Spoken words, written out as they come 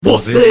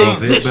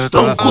Vocês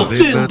estão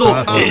curtindo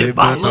e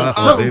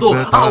balançando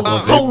ao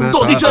som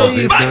do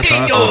DJ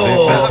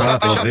Waguinho.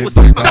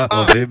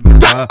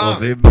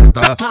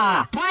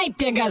 Vai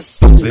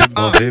pegação.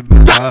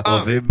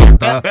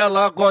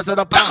 Ela gosta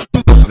da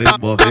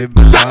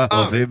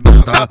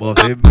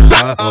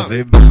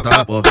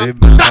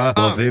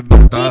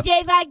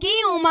DJ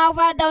Waguinho,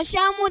 malvadão,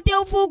 chama o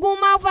teu vulgo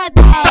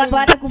malvadão.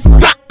 Bota com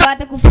força,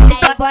 bota com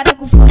força, bota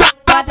com força,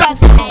 bota com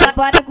força,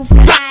 bota com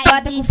força,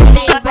 bota com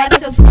força,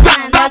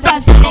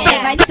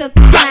 vai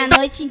socar na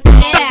noite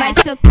inteira, vai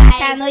socar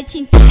na noite inteira, vai socar a noite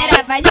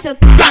inteira, vai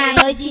socar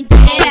a noite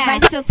inteira, vai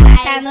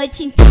socar a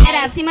noite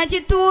inteira. Acima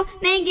de tu,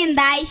 nem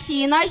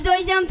guindaste, nós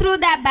dois dentro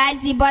da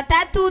base,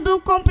 bota tudo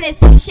com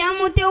pressão,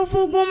 chama o teu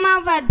vulgo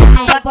malvadão.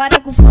 Bota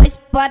com força,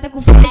 bota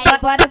com força,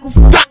 bota com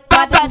força,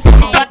 bota com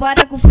força,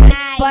 bota com força,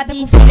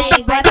 bota com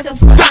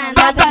força,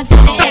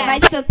 vai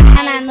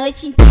socar na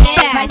noite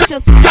inteira, vai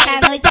socar na noite inteira, vai socar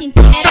a noite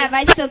inteira,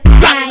 vai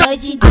socar na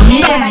noite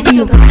inteira, vai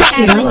socar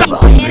a noite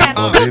inteira.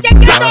 Por que que eu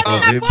tô na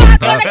porra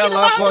toda aqui no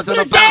morro do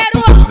Cruzeiro?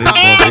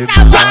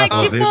 Essa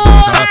bote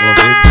porra!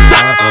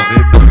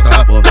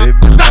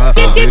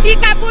 Se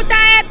fica puta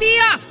é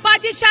pior,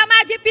 pode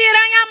chamar de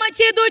piranha,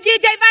 amante do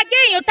DJ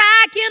Waguinho, tá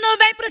aqui no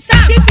Vem Pro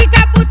Samba. Se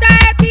fica puta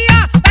é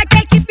pior, vai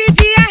ter que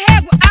pedir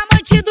arrego,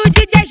 amante do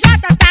DJ J,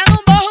 tá no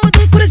morro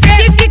do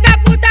Cruzeiro. Se fica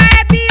puta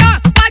é pior,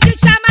 pode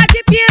chamar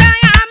de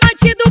piranha,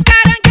 amante do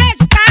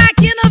caranguejo, tá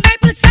aqui no Vem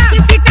Pro Samba.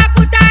 Se fica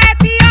puta é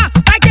pior,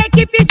 vai ter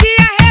que pedir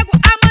arrego,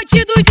 amante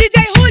do DJ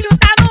Julio,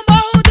 tá no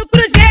morro do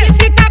Cruzeiro. Se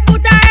fica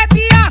puta é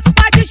pior,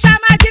 pode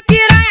chamar de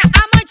piranha,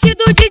 amante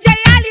do DJ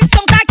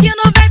Alisson, tá aqui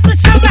no Vem Pro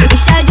Samba.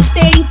 Deixa de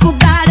ser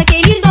incubada que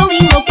eles vão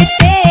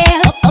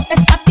enlouquecer. Solta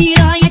essa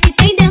piranha que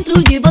tem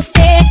dentro de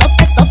você.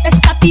 Solta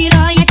essa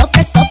piranha,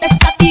 solta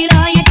essa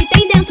piranha que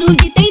tem dentro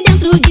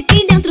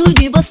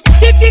de você.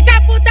 Se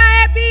fica puta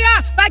é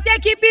pior, vai ter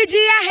que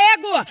pedir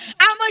arrego,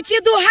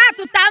 amante do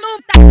rato, tá no...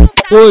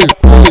 Oi.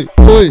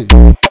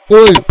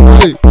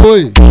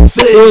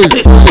 Vocês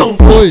estão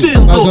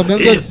curtindo Mais ou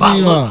menos e assim, ó.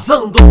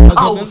 balançando Mais ou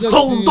ao menos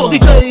som assim, do ó.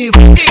 DJ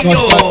Nós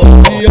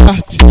Waguinho. de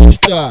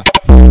artista,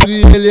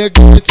 sempre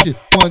elegante.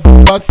 Quando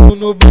passo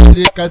no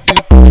baile, com a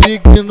cintura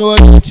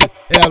ignorante.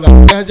 Ela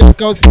perde a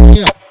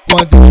calcinha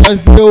quando elas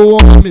vê o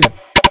homem.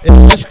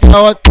 Elas querem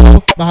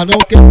hotel, mas não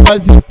quer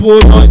fazer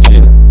por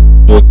onde.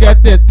 Tu quer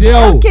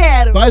tetel? Eu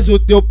quero. Faz o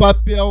teu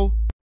papel.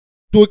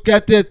 Tu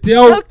quer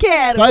tetel? Eu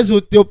quero. Faz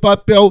o teu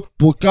papel.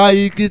 Por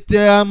Kaique tu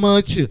é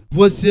amante,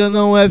 você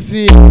não é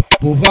fiel.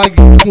 Por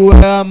Waguinho tu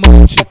é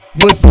amante,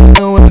 você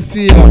não é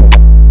fiel.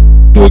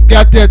 Tu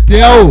quer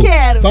tetel? Eu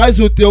quero. Faz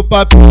o teu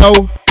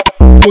papel.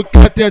 Tu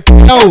quer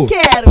tetel? Eu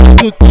quero.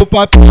 Faz o teu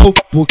papel.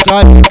 Por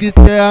Kaique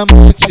tu é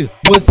amante,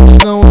 você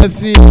não é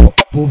fiel.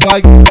 Por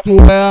Waguinho tu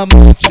é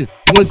amante,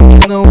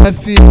 você não é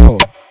fiel.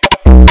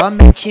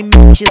 Somente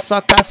mente,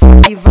 soca,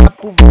 soca e vá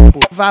pro vapo,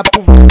 vá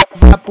pro vapo,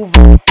 vá pro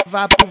vapo,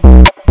 vá pro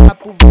vapo, vá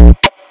pro vapo.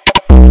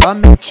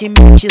 Somente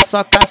mente,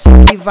 soca,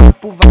 soca e vá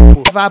pro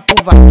vapo, vá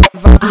pro vapo,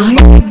 vá pro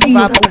vapo,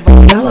 vá pro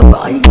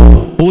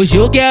vapo. Hoje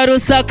eu quero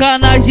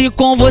sacanagem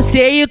com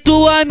você e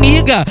tua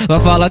amiga. Vai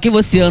falar que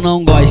você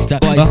não gosta,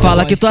 vai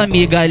falar que tua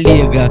amiga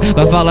liga.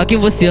 Vai falar que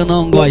você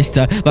não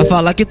gosta, vai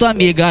falar que tua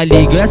amiga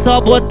liga. É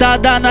só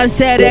botada na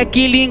xereca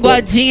e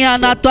linguadinha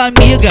na tua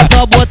amiga.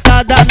 Só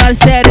botada na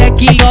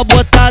xereca, só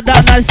botada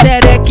na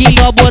xereca,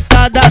 só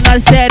botada na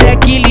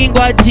xereca e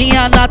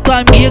linguadinha na tua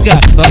amiga.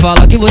 Vai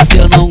falar que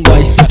você não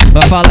gosta,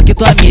 vai falar que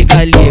tua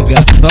amiga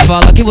liga. Vai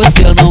falar que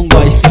você não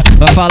gosta,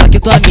 vai falar que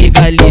tua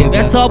amiga liga.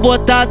 É só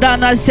botada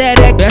na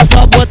xereca, é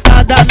só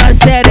botada na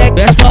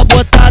xereca, é só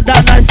botada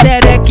na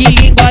xereca e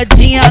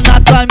linguadinha na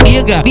tua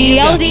amiga.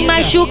 Bielzinho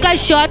machuca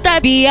xota,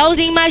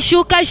 Bielzinho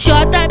machuca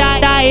xota,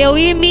 tá eu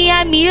e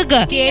minha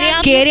amiga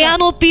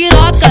querendo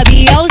piroca.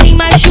 Bielzinho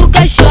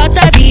machuca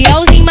xota,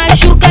 Bielzinho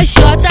machuca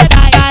xota,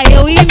 tá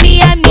eu e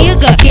minha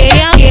amiga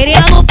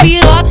querendo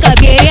piroca,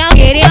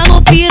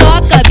 querendo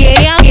piroca, querendo piroca,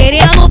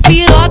 querendo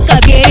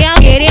piroca,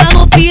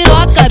 querendo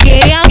piroca.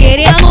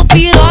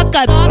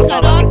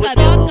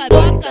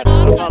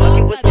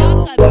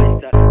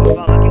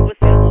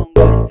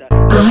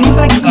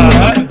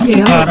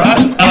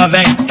 Caralho, ela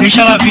vem,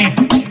 deixa ela vir.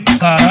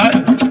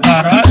 Caralho.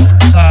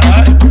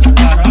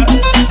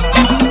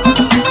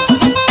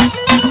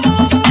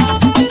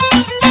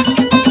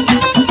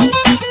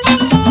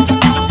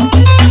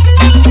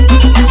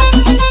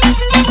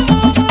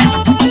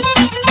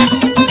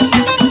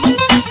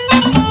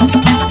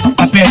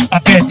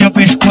 Apertei o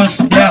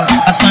pescoço dela,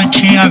 a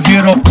santinha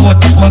virou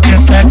puta. Porque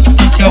sexo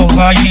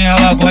selvagem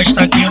ela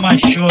gosta que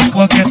machuca.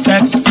 Porque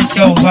sexo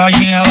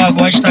selvagem ela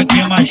gosta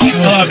que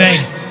machuca.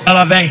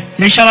 Ela vem,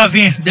 deixa ela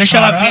vir.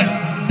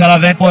 Ela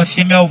vem por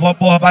cima, eu vou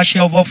por baixo,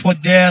 eu vou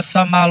foder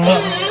essa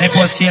maluca. Vem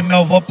por cima,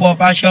 eu vou por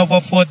baixo, eu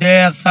vou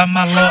foder essa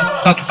maluca.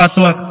 Toque com a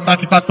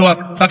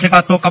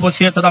toca, a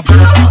buceta da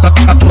puta.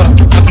 Toque com a toca,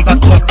 a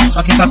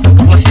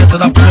buceta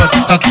da puta.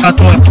 Toque com a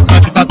toca,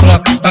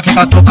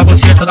 a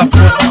buceta da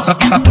puta.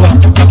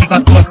 Toque com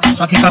a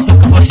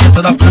toca, a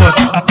buceta da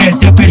puta.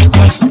 Apertei o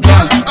pescoço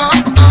dela.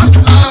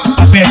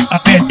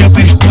 Apertei o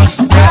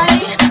pescoço dela.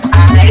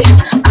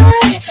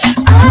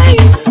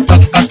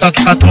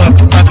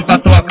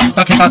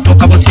 só que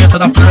catuca você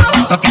toda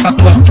puta, só que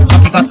catuca, só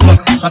que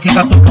catuca, só que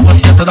catuca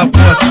você toda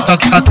puta, só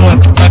que catuca,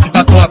 só que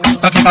catuca,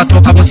 só que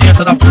catuca você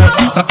toda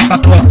puta, só que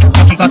catuca,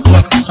 só que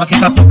catuca, só que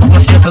catuca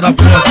você toda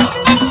puta.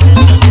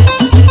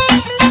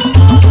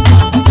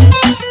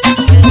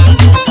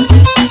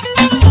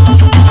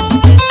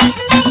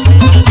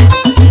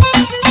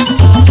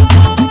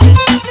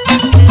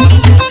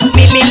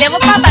 Me leva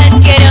pra base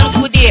querendo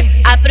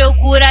fuder, à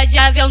procura de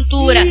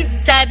aventura.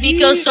 Sabe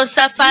que eu sou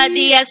safada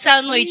e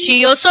essa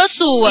noite eu sou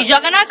sua. Me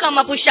joga na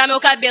cama, puxa meu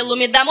cabelo,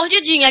 me dá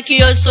mordidinha que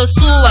eu sou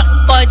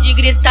sua. Pode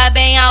gritar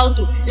bem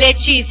alto,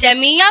 Letícia,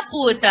 minha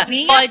puta.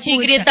 Pode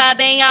gritar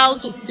bem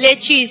alto,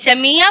 Letícia,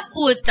 minha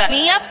puta.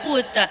 Minha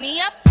puta,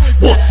 minha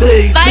puta.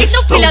 Vai,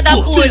 seu filho da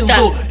puta.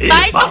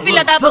 Vai, seu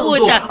filho da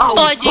puta.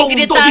 Pode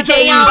gritar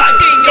bem alto,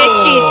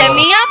 Letícia,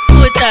 minha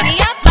puta.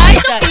 Vai,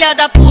 seu filho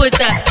da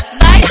puta.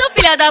 Vai, seu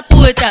filho da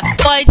puta.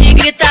 Pode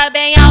gritar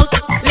bem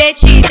alto,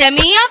 Letícia,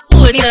 minha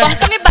puta. Me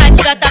enforca, me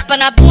bate, dá tapa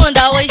na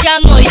bunda. Hoje à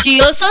noite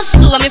eu sou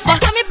sua. Me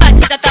enforca, me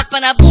bate, dá tapa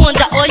na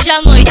bunda. Hoje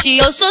à noite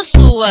eu sou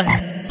sua.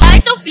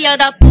 Vai, seu filho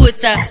da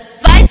puta.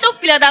 Vai, seu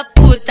filho da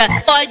puta.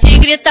 Pode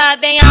gritar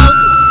bem alto,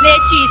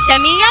 Letícia,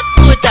 minha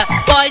puta.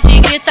 Pode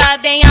gritar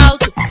bem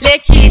alto,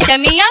 Letícia,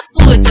 minha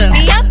puta.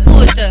 Minha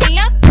puta,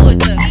 minha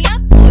puta,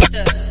 minha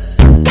puta.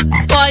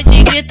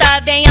 Pode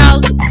gritar bem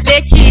alto,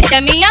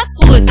 Letícia, minha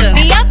puta.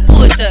 Minha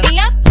puta,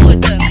 minha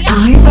puta, minha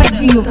puta. Ai,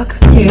 Waguinho, taca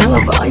aquela,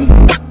 vai.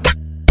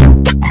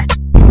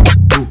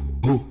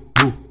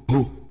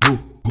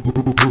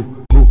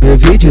 O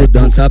vídeo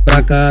dança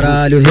pra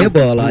caralho,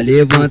 rebola,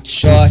 levanta o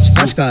short.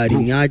 Faz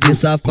carinha de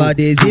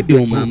safado, exibe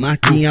uma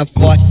marquinha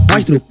forte.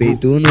 Mostra o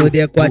peito no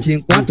decote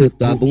enquanto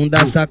tua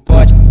bunda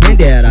sacode. Quem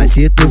dera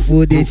se tu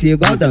fudesse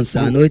igual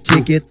dançar no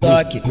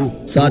TikTok.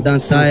 Só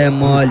dançar é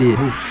mole,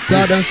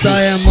 só dançar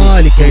é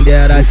mole. Quem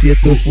dera se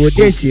tu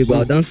fudesse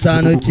igual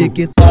dançar no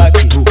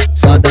TikTok.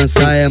 Só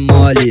dançar é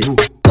mole,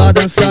 só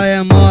dançar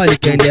é mole.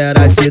 Quem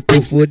dera se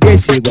tu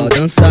fudesse igual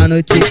dançar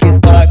no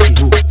TikTok.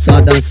 Só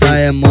dançar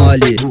é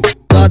mole,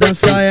 só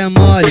dançar é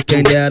mole.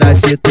 Quem dera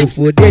se tu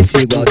fudesse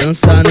igual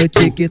dançar no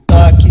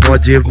TikTok.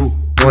 Pode igual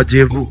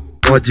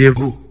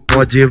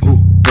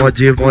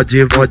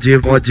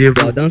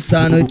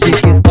dançar no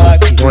TikTok.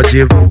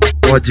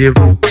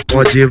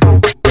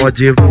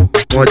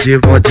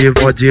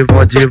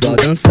 Igual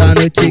dançar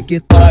no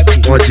TikTok.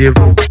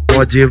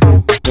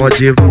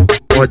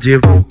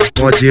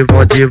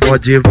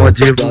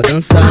 Igual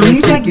dançar no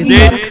TikTok.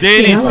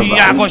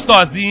 Delicinha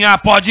gostosinha,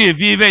 pode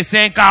viver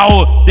sem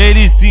caô.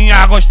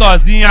 Delicinha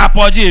gostosinha,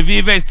 pode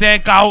viver sem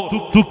caô.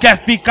 Tu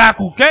quer ficar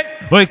com quem?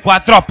 Oi, com a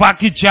tropa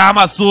que te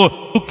amassou.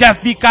 Tu quer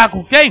ficar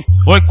com quem?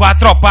 Oi, com a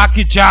tropa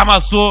que te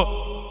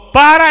amassou.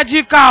 Para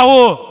de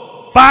caô,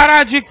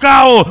 para de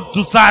caô.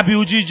 Tu sabe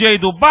o DJ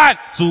do baile?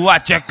 Sua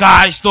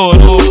tcheca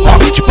estourou.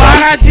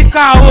 Para de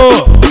caô,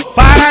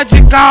 para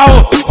de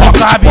caô. Tu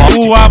sabe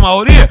o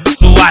Amauri?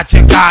 Sua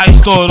tcheca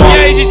estourou. E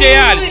aí, DJ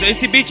Alisson,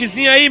 esse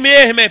beatzinho aí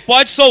mesmo, hein?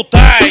 Pode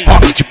soltar, hein?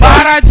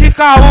 Para de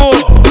caô,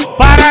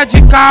 para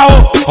de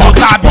caô. Tu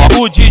sabe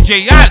o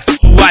DJ Alisson?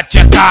 Sua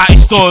tcheca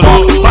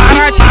estourou.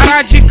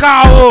 Para de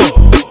caô,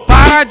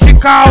 para de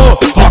caô.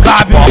 Tu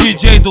sabe o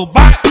DJ do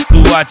baile?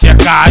 Sua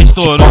tcheca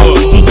estourou.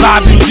 Tu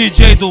sabe o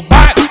DJ do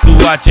baile?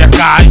 Sua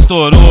tcheca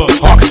estourou.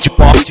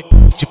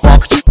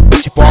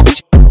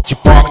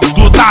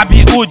 Tu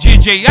sabe o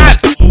DJ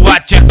Alisson? Sua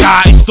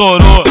tcheca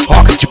estourou.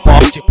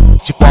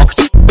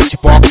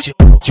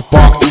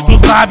 Tu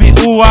sabe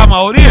o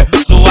Amauri?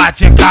 Sua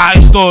tcheca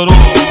estourou.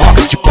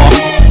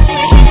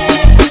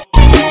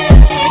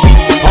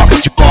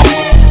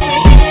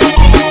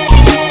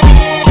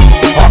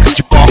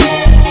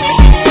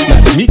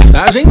 Nas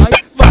mixagens,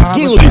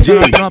 Waguinho DJ.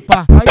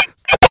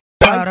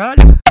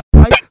 Caralho,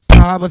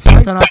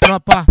 você tá na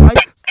tropa.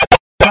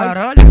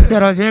 Caralho,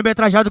 Terozinho bem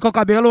trajado com o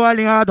cabelo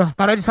alinhado.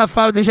 Cara de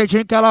safado do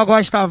jeitinho que ela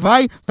gosta.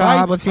 Vai,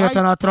 você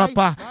tá na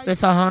tropa. Vem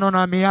sarrando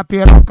na minha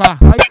piroca.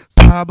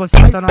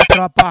 Você tá na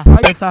tropa.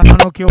 Vem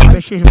sarrando que o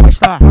peixe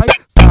gosta.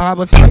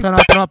 Você tá na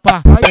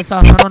tropa. Vem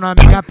sarrando na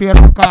minha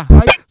piroca.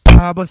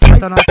 Você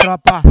tá na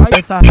tropa.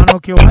 Vem sarrando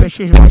que o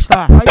peixe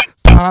gosta.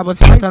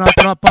 Você tá na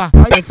tropa,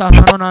 vem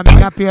sarrando na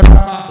minha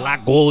piroca.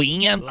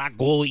 Lagoinha,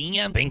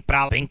 lagoinha, vem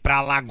pra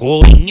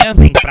lagoinha,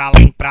 vem pra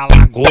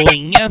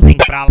lagoinha, vem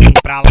pra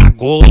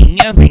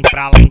lagoinha, vem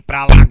pra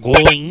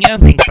lagoinha,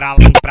 vem pra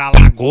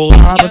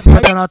lagoinha.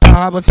 Você tá na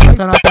tarra, você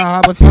tá na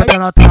tarra, você tá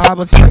na tarra,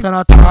 você tá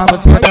na tarra,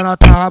 você tá na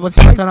tarra,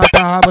 você tá na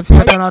tarra,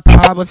 você tá na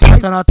tarra, você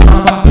tá na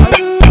tropa.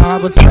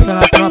 Você tá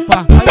na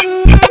tropa.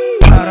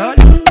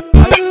 Caralho.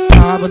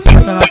 Você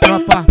tá na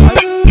tropa.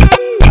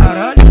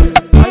 Caralho.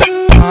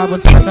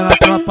 Você tá na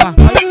tropa.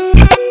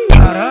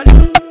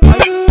 Caralho.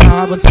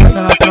 Você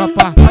tá na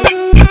tropa.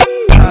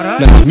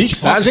 Nas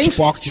mixagens,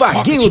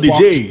 Waguinho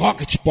DJ.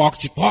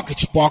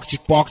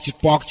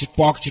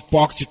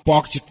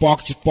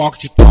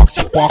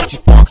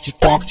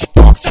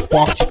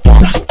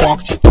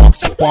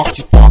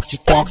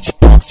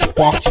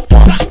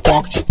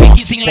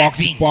 Piquezinho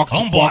levinho,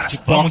 vambora,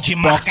 vamos de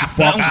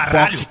marcação,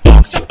 caralho.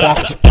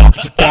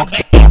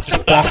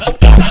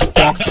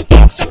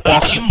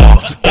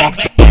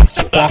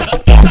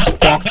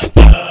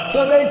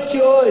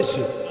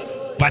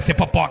 Vai ser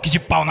popoque de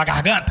pau na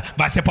garganta,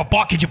 vai ser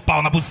popoque de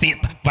pau na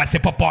buceta. Vai ser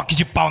popoque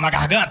de pau na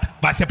garganta,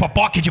 vai ser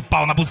popoque de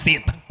pau na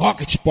buceta.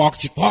 Pocket,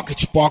 pocket,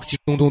 pocket, pocket.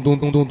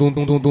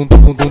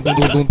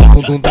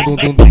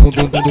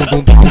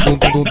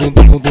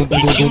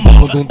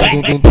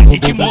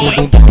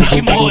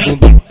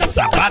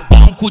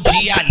 Sabadão com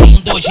dia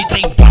lindo, hoje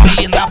tem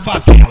baile na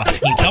favela.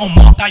 Então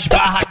monta as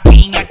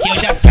barraquinhas que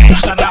hoje é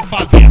festa na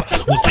favela.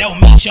 O céu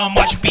me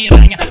chama as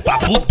piranha pra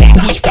fuder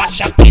com os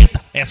faixa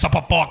preta. É só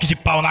popoque de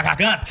pau na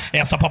garganta,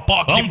 é só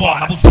popoque de pau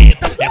na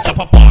buceta. É só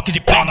popoque de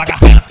pau na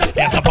garganta,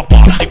 é só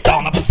popoque de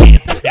pau na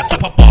buceta. É só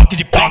popoque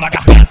de pau na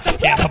garganta,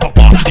 é só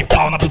popoque de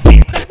pau na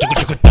buceta.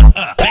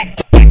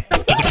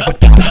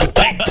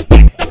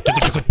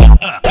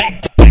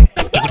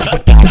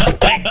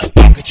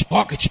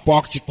 Pocket,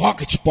 pocket,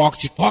 pocket,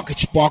 pocket,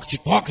 pocket, pocket,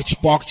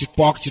 pocket, pocket,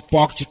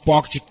 pocket, pocket,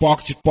 pocket,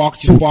 pocket,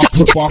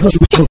 pocket, pocket, pocket.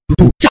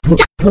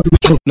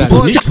 Nas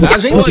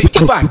mixagens,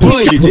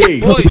 Waguinho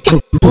DJ. Oi,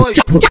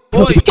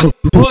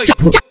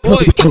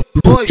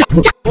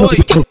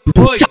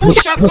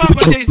 puxa a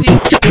tropa,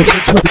 Jayzinho.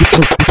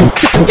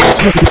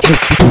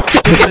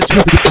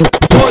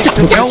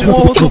 É o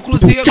morro do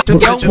Cruzeiro,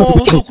 é o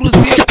morro do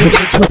Cruzeiro.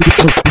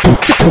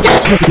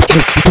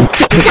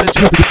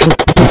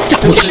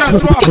 Puxa a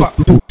tropa.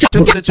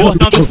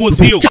 Portando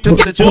fuzil,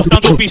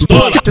 portando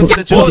pistola,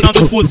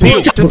 portando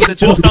fuzil,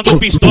 portando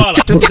pistola,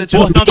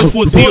 portando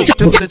fuzil,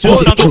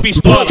 portando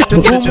pistola.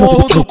 No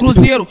morro do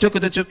Cruzeiro,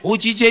 o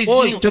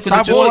DJzinho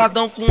tá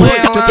boladão com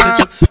ela.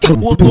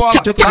 O Dó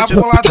tá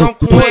boladão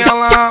com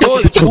ela.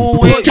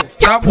 O Ed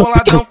tá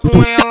boladão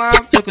com ela.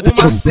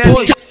 O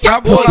Marcelo tá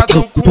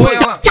boladão com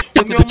ela.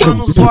 O meu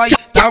mano Zói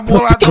tá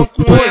boladão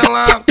com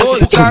ela.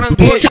 O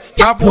Caranguejo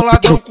tá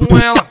boladão com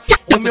ela.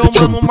 O meu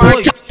mano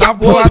Mike tá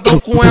boladão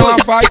com ela.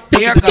 Vai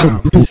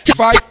pega,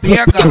 vai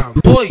pega,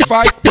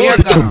 vai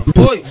pega.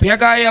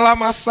 Pega ela,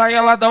 amassa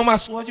ela, dá uma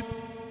surra de...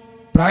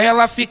 Pra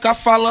ela ficar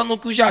falando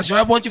que o Jajão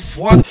é bom de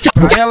foda.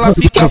 Pra ela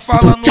ficar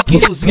falando que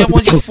o Zinho é bom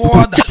de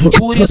foda.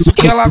 Por isso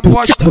que ela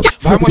gosta,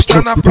 vai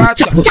mostrar na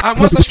prática.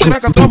 Amassa as piranha,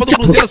 a tropa do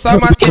Cruzeiro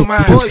sabe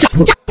matemática.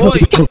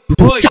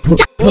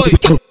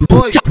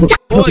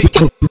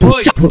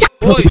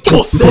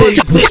 Vocês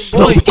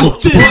estão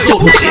curtindo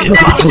e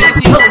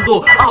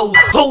balançando ao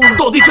som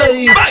do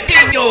DJ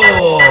Waguinho.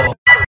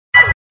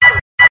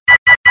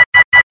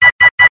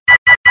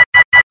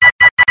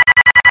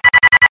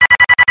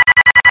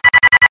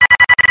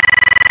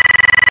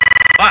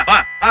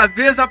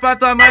 Avisa pra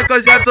tua mãe que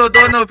eu já tô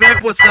dando, não vem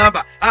pro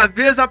samba.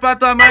 Avisa pra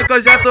tua mãe que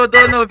eu já tô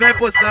dando, não vem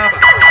pro samba.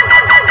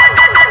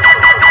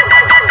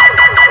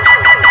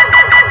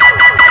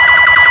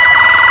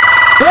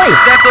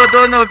 Já tô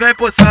dando, não vem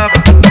pro samba.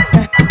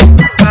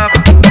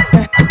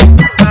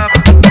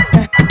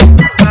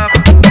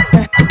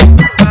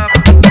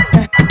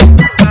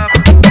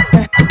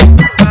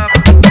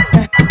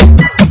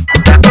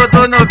 Já tô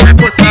dando, não vem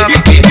pro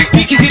samba.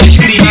 Piquezinho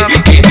escreve,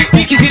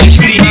 piquezinho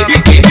escreve,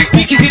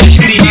 piquezinho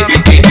escreve,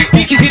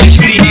 piquezinho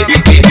escreve,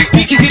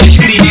 piquezinho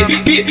escreve,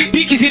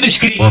 piquezinho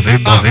escreve.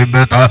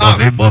 Movimenta.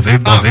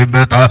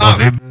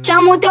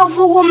 Chama o teu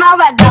vulgo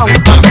malvadão.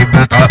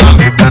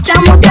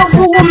 Chama o teu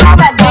vulgo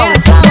malvadão.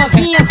 Essa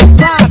novinha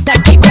safada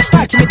que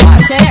gosta de me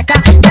dar xereca,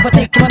 eu vou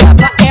ter que mandar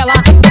pra ela,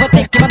 eu vou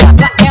ter que mandar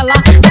pra ela,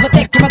 eu vou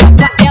ter que mandar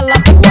pra ela.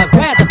 Tu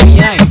aguenta,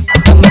 piranha,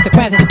 toma uma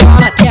sequência de pau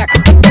na tcheca.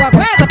 Tu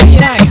aguenta,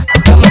 piranha,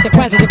 toma uma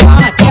sequência de pau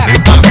na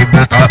tcheca.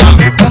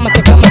 Toma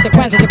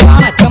sequência de pau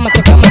na tcheca. Toma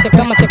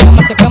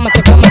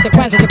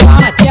sequência de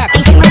pau na tcheca.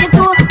 Em cima de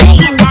tu, tem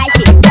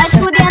guindaste. Tá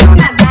fudendo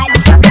na base,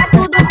 joga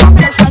tudo com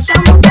pressão.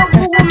 Chama o teu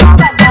vulgo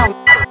malvadão.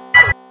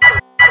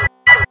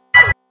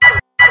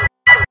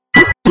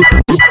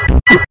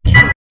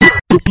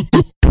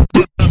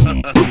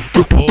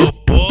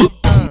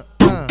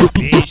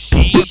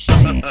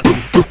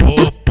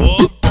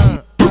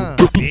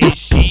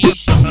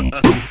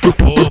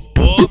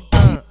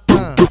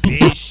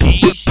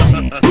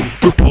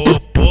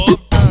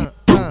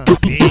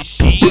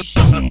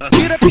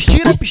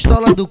 Tira a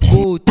pistola do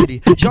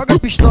coutre, joga a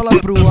pistola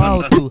pro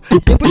alto,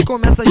 depois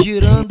começa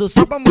girando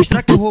só pra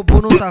mostrar que o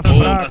robô não tá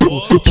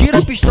fraco. Tira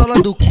a pistola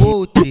do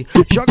coutre,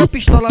 joga a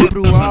pistola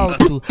pro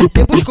alto,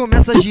 depois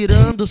começa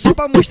girando só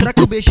pra mostrar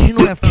que o BX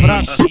não é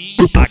fraco.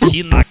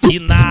 Aqui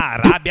na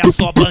Arábia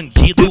só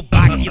bandido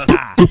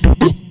Bagdá,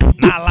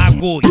 na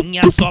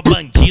Lagoinha só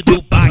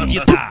bandido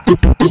Bagdá.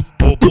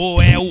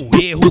 Robô é o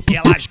erro que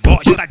elas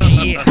gostam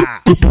de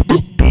errar,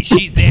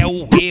 BX é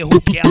o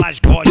erro que elas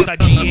gostam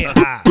de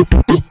errar.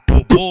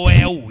 Robô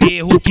é o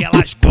erro que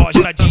elas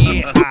gostam de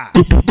errar,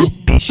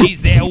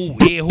 BX é o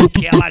erro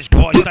que elas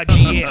gostam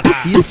de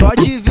errar. E só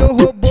de ver o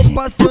robô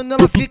passando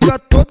ela fica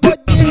toda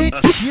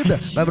derretida.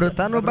 Vai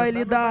brotar no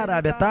baile da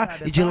Arábia, tá?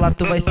 E de lá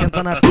tu vai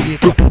sentar na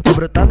pica. Vai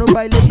brotar no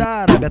baile da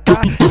Arábia,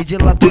 tá? E de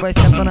lá tu vai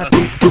sentar na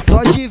pica.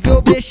 Só de ver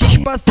o BX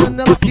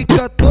passando ela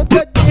fica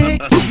toda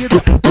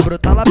derretida. Vai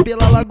brotar lá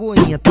pela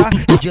Lagoinha, tá?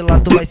 E de lá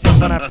tu vai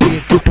sentar na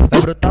pica.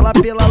 Vai brotar lá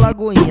pela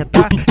Lagoinha,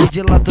 tá? E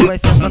de lá tu vai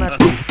sentar na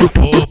pica.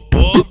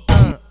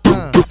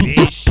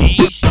 BX,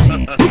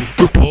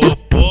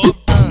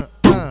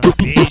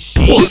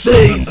 BX.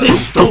 Vocês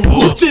estão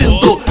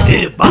curtindo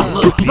e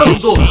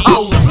balançando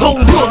ao som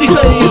do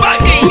DJ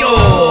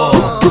Waguinho.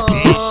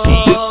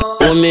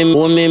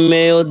 Uma e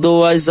meia,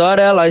 2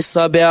 horas, elas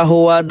sobem a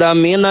rua da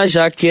mina,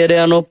 já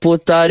querendo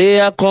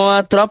putaria com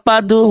a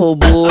tropa do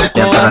robô.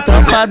 Com a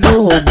tropa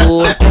do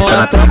robô, com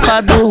a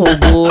tropa do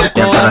robô,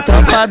 com a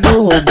tropa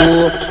do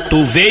robô.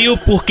 Tu veio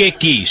porque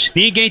quis,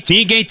 ninguém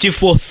te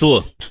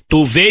forçou.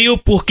 Tu veio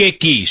porque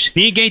quis,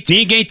 ninguém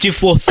te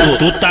forçou.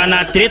 Tu tá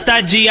na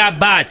treta de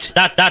abate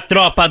da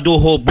tropa do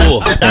robô,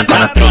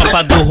 da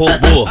tropa do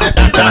robô,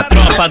 da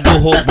tropa do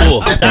robô,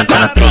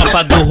 da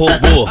tropa do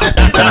robô,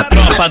 da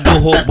tropa do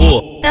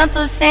robô.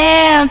 Tanto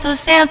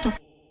sento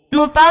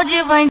no pau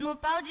de bandido, no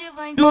pau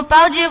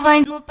de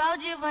bandido, no pau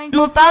de bandido,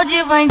 no pau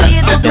de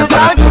bandido, no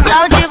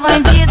pau de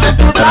bandido,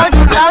 no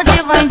pau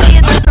de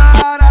bandido.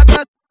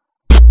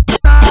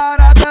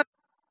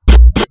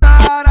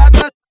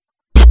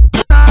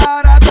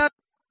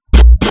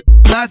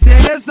 Na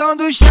seleção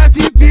do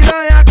chefe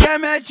piranha que é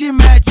mete.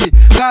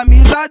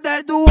 Camisa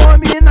 10 do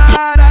homem na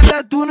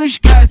Arábia, tu não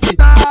esquece.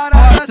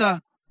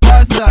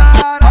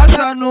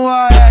 Roça no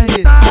AR,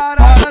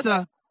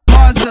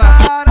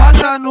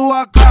 roça no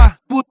AK.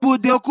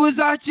 Fudeu com os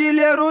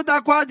artilheiros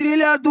da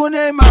quadrilha do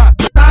Neymar.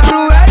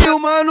 WL e o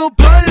Mano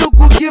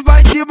Pânico que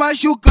vai te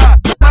machucar.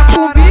 A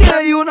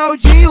Cumbinha e o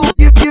Naldinho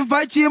que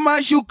vai te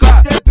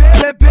machucar.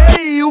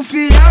 DP e o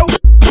Fiel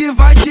que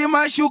vai te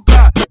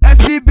machucar.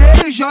 FB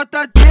e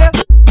JT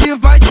que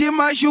vai te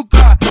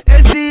machucar.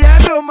 Esse é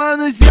meu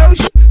mano Zeus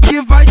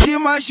que vai te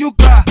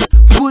machucar.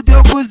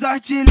 Fudeu com os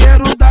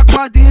artilheiros da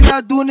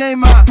quadrilha do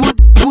Neymar.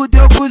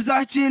 Fudeu com os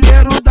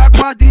artilheiros da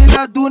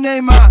quadrilha do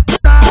Neymar.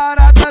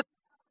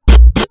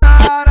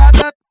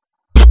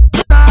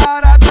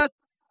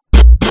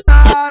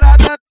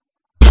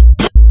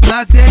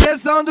 Na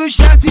seleção do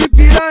chefe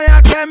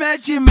piranha que é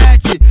mete.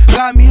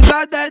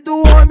 Camisa 10 do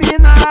homem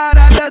na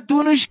Arábia,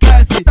 tu não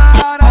esquece.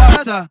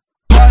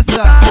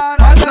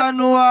 Roça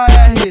no AR,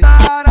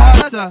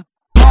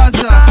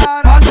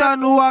 roça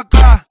no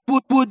AK.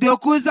 Fudeu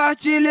com os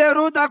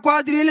artilheiros da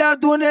quadrilha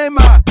do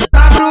Neymar.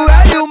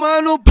 WL e o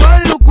Mano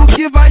Pânico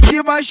que vai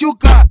te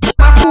machucar.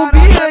 A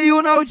Cumbinha e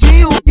o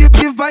Naldinho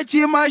que vai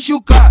te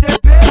machucar.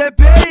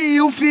 DP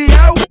e o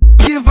Fiel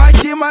que vai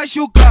te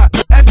machucar.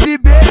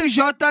 FB e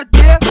JT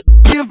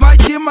que vai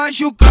te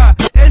machucar.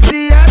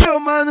 Esse é meu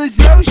mano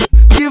Zeus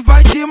que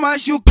vai te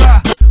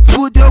machucar.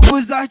 Fudeu com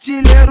os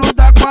artilheiros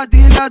da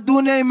quadrilha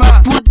do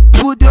Neymar.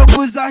 Fudeu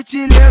com os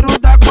artilheiros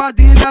da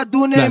quadrilha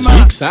do Neymar.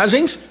 Nas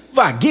mixagens,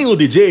 Waguinho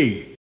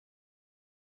DJ.